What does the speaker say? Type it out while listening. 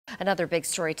Another big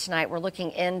story tonight, we're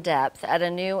looking in depth at a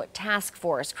new task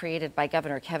force created by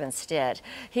Governor Kevin Stitt.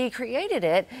 He created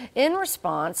it in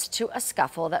response to a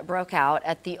scuffle that broke out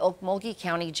at the Okmulgee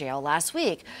County Jail last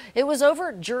week. It was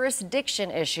over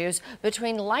jurisdiction issues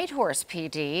between Lighthorse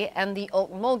PD and the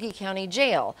Okmulgee County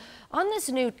Jail. On this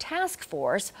new task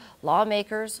force,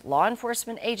 lawmakers, law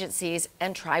enforcement agencies,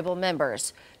 and tribal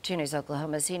members. 2 News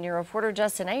Oklahoma senior reporter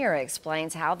Justin Ayer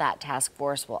explains how that task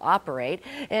force will operate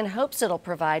in hopes it'll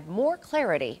provide more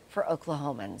clarity for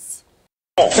Oklahomans.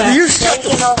 You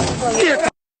gotta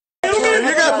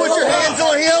put your hands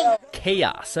on him.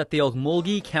 Chaos at the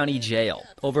Okmulgee County Jail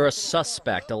over a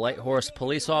suspect a Lighthorse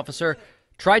police officer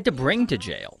tried to bring to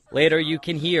jail. Later, you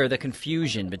can hear the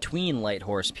confusion between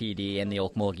Lighthorse PD and the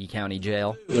Okmulgee County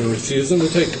Jail. They're refusing to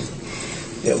take him.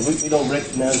 Yeah, we don't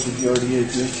recognize that you already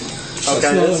admission.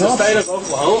 Okay, it's the state of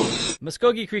Oklahoma.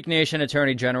 Muskogee Creek Nation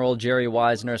Attorney General Jerry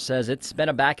Wisner says it's been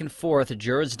a back-and-forth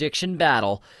jurisdiction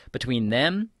battle between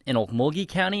them and Okmulgee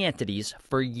County entities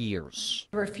for years.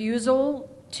 Refusal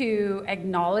to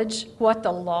acknowledge what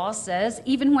the law says,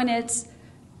 even when it's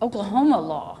Oklahoma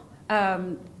law.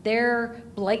 Their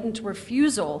blatant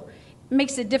refusal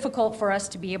makes it difficult for us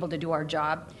to be able to do our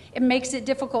job. It makes it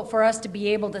difficult for us to be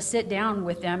able to sit down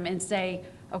with them and say,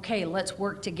 okay, let's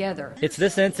work together. It's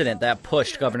this incident that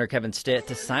pushed Governor Kevin Stitt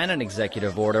to sign an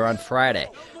executive order on Friday,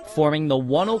 forming the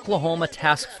One Oklahoma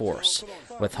Task Force,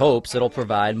 with hopes it'll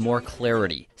provide more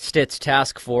clarity. Stitt's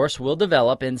task force will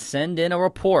develop and send in a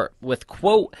report with,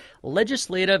 quote,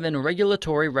 legislative and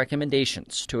regulatory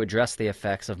recommendations to address the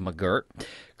effects of McGirt,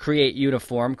 create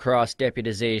uniform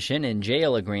cross-deputization in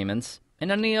jail agreements,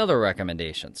 and any other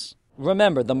recommendations.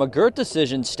 Remember, the McGirt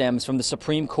decision stems from the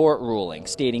Supreme Court ruling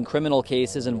stating criminal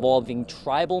cases involving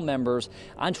tribal members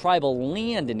on tribal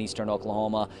land in eastern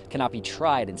Oklahoma cannot be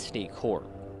tried in state court.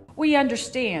 We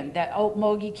understand that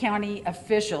Okmulgee County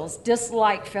officials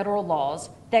dislike federal laws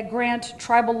that grant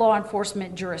tribal law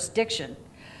enforcement jurisdiction,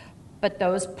 but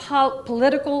those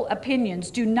political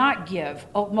opinions do not give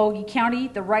Okmulgee County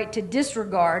the right to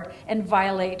disregard and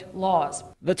violate laws.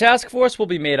 The task force will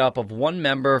be made up of 1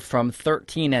 member from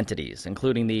 13 entities,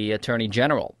 including the Attorney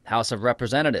General, House of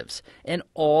Representatives, and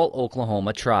all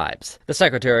Oklahoma tribes. The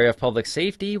Secretary of Public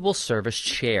Safety will serve as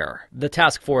chair. The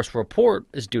task force report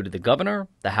is due to the governor,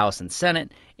 the House and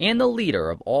Senate, and the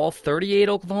leader of all 38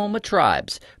 Oklahoma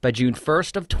tribes by June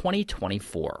 1st of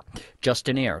 2024.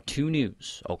 Justin Ayer, 2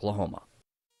 News, Oklahoma.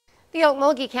 The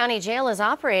Okmulgee County Jail is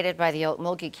operated by the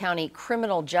Okmulgee County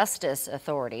Criminal Justice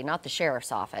Authority, not the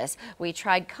Sheriff's Office. We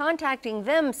tried contacting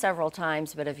them several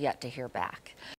times, but have yet to hear back.